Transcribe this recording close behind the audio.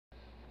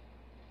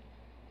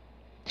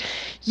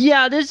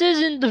Yeah, this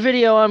isn't the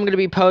video I'm going to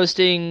be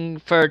posting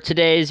for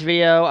today's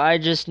video. I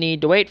just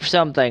need to wait for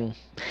something.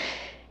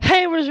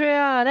 Hey, what's going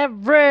on,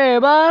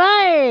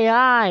 everybody?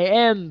 I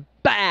am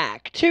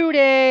back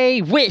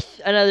today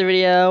with another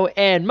video,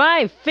 and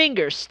my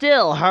finger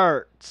still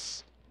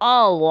hurts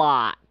a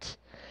lot.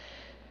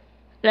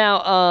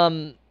 Now,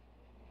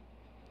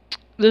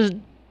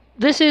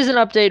 this is an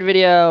update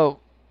video,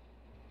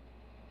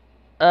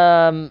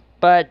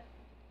 but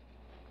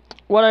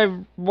what I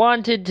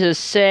wanted to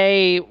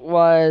say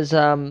was,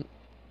 I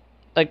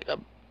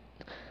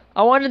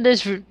wanted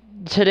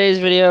today's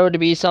video to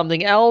be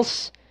something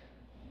else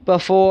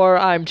before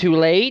I'm too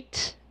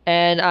late,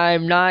 and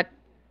I'm not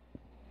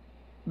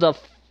the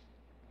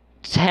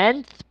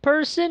 10th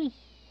person,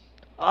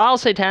 I'll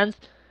say 10th,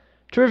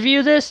 to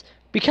review this,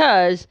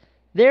 because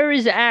there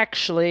is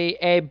actually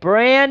a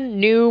brand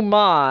new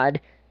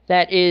mod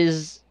that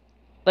is,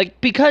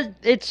 because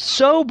it's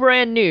so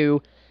brand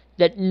new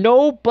that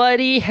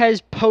nobody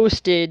has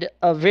posted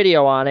a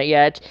video on it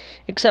yet,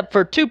 except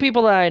for two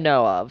people that I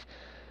know of.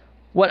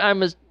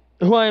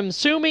 Who I'm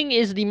assuming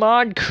is the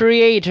mod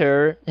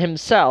creator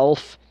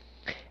himself,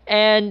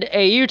 and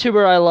a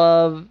YouTuber I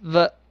love,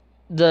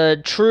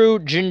 the True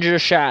Ginger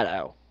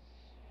Shadow.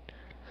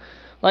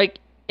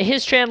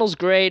 His channel's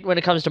great when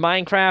it comes to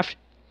Minecraft,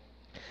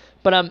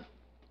 but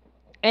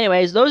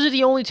anyways, those are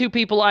the only two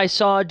people I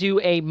saw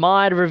do a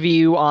mod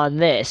review on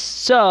this.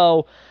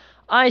 So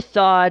I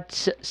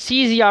thought,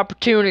 seize the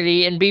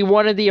opportunity and be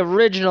one of the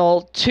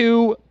original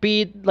to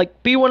be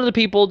one of the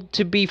people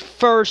to be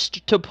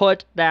first to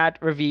put that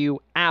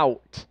review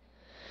out.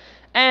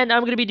 And I'm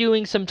going to be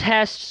doing some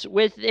tests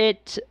with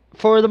it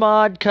for the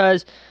mod,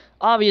 because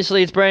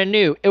obviously it's brand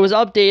new. It was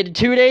updated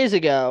 2 days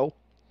ago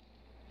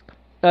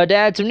to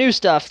add some new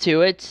stuff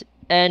to it,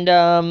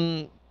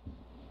 and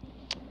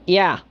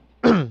yeah.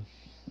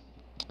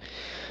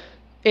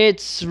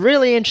 It's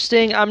really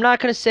interesting. I'm not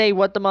going to say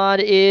what the mod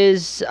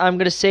is. I'm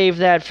going to save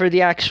that for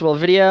the actual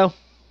video.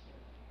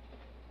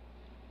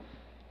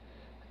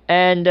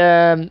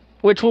 And,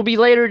 which will be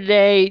later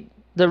today.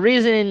 The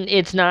reason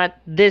it's not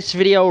this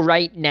video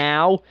right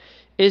now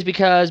is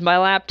because my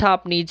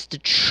laptop needs to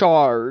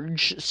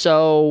charge,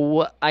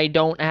 so I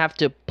don't have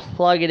to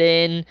plug it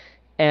in,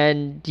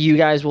 and you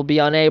guys will be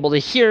unable to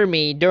hear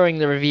me during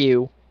the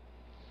review.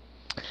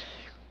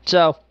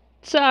 So,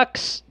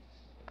 sucks.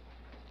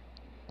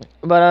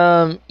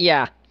 But,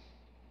 yeah.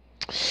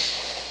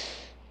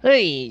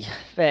 Hey,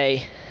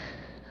 Faye.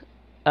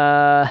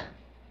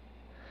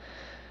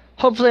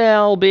 Hopefully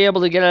I'll be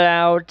able to get it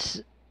out.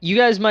 You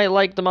guys might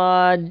like the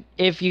mod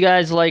if you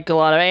guys like a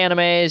lot of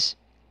animes.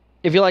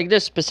 If you like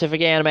this specific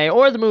anime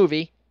or the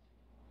movie.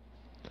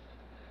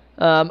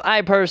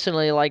 I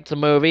personally like the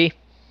movie.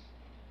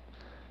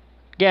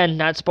 Again,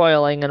 not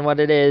spoiling on what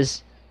it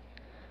is.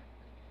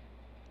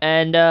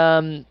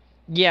 And,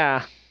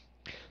 yeah.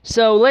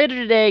 So later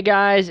today,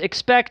 guys,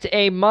 expect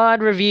a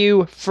mod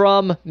review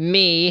from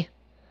me,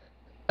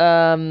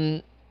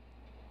 for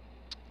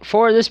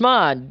this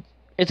mod.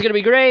 It's gonna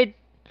be great,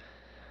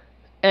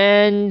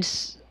 and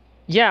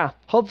yeah,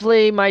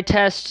 hopefully my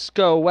tests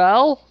go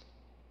well,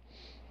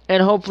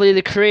 and hopefully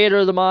the creator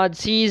of the mod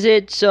sees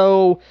it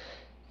so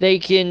they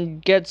can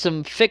get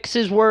some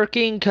fixes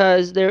working,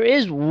 because there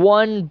is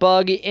one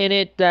bug in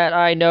it that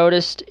I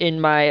noticed in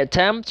my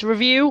attempt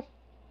review.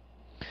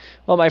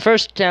 Well, my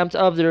first attempt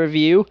of the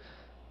review,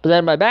 but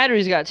then my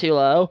batteries got too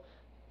low.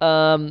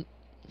 I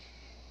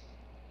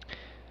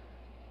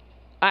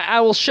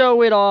will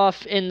show it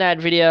off in that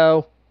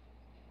video,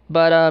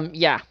 but,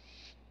 yeah.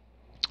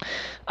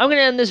 I'm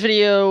gonna end this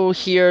video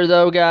here,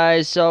 though,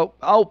 guys, so,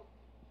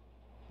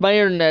 my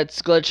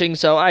internet's glitching,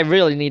 so I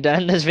really need to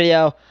end this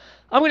video.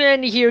 I'm gonna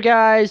end it here,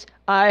 guys.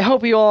 I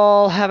hope you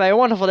all have a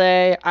wonderful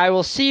day. I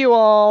will see you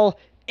all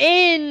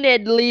in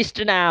at least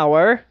an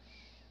hour.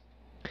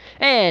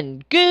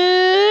 And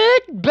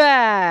goodbye.